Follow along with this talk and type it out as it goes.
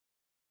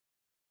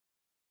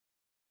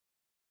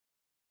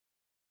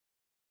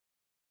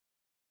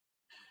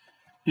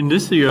In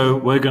this video,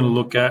 we're going to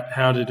look at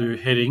how to do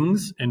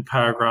headings and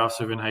paragraphs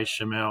within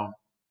HTML.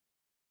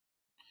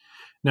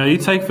 Now, you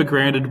take for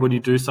granted when you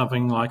do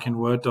something like in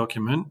Word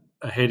document,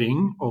 a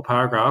heading or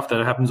paragraph, that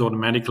it happens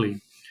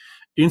automatically.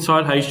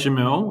 Inside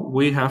HTML,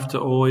 we have to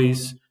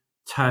always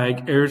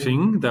tag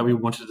everything that we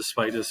want to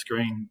display to the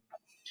screen.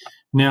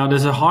 Now,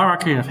 there's a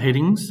hierarchy of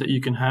headings that you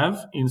can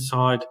have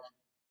inside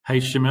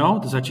HTML.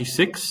 There's actually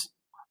 6,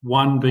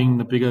 1 being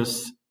the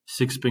biggest,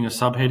 6 being a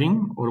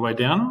subheading all the way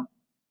down.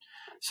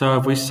 So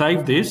if we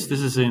save this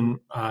is in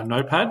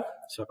Notepad.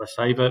 So if I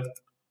save it,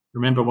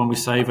 remember when we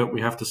save it, we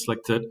have to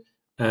select it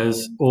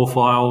as all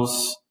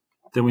files.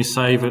 Then we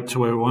save it to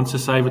where we want to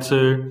save it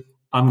to.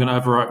 I'm going to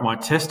overwrite my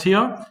test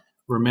here.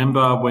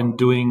 Remember, when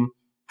doing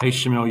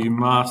HTML, you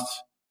must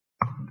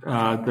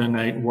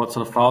denote what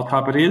sort of file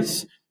type it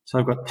is. So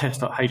I've got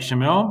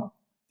test.html.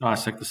 I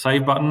select the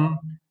save button.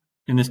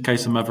 In this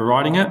case, I'm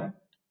overwriting it.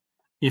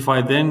 If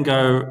I then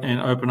go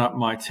and open up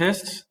my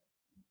test,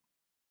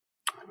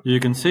 you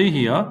can see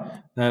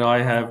here that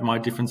I have my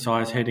different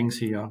size headings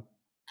here.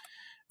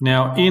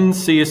 Now in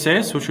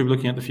CSS, which we'll be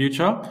looking at in the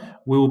future,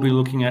 we will be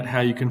looking at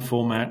how you can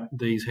format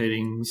these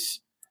headings.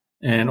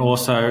 And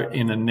also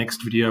in the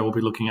next video, we'll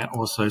be looking at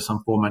also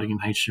some formatting in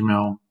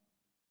HTML.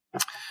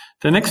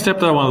 The next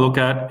step that I want to look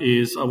at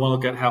is I want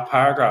to look at how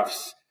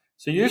paragraphs.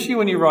 So usually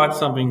when you write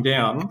something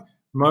down,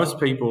 most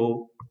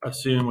people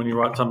assume when you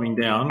write something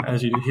down,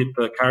 as you hit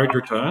the carriage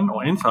return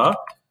or enter,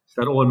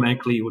 that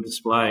automatically will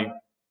display.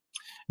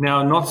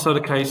 Now, not so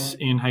the case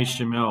in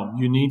HTML.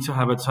 You need to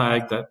have a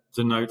tag that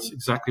denotes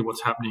exactly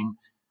what's happening.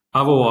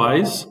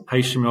 Otherwise,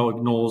 HTML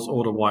ignores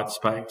all the white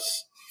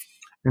space.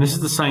 And this is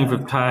the same for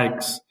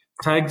tags.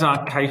 Tags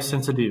aren't case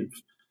sensitive.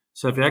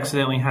 So if you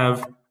accidentally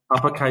have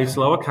uppercase,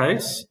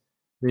 lowercase,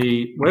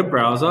 the web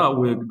browser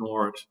will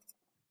ignore it.